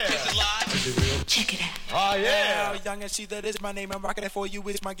Check it out. Oh yeah. Young and see that is my name. I'm rocking it for you.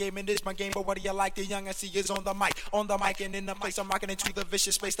 It's my game and it's my game. But what do you like? The young and see is on the mic and in the place. I'm rocking into the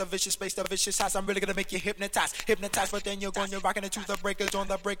vicious space, the vicious space, the vicious house. I'm really gonna make you hypnotized. But then you're rocking into the breakers on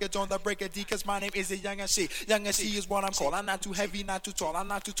the breaker D. Cause my name is a young and C. Young and C is what I'm called. I'm not too heavy, not too tall. I'm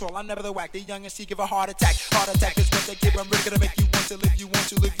not too tall. I'm never the whack. The young and C give a heart attack. Heart attack is what they give. I'm really gonna make you want to live. You want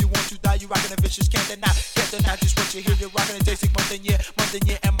to live. You want to die. You rocking the vicious. Can't deny. Just what you hear. You're rocking it. Basic month and year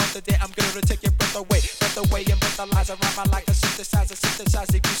and month a day. I'm gonna take your breath away and breathalyze around my like a synthesizer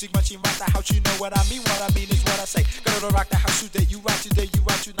the music machine. Rock the house, you know what I mean is what I say. Gonna rock the house today, you rock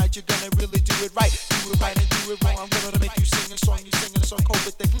tonight. You're gonna really do it right and do it wrong. I'm gonna make you sing a song, you singing a song cold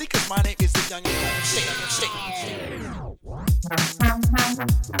but thickly. Cause my name is the young and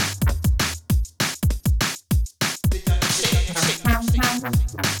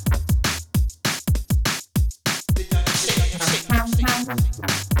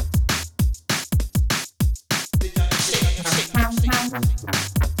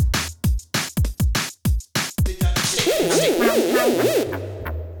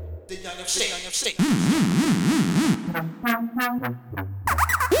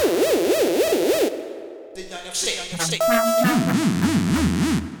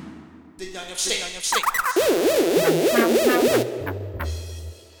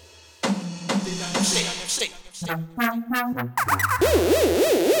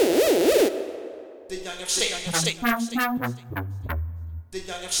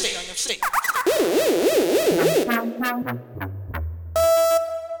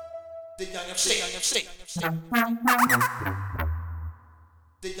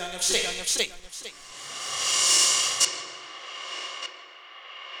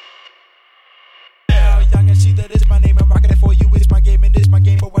see that is my name. I'm rocking it for you. It's my game and it's my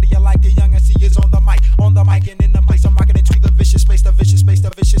game. But what do you like? The young and see is on the mic and in the place. I'm rocking into the vicious space, the vicious space, the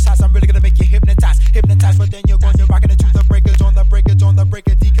vicious.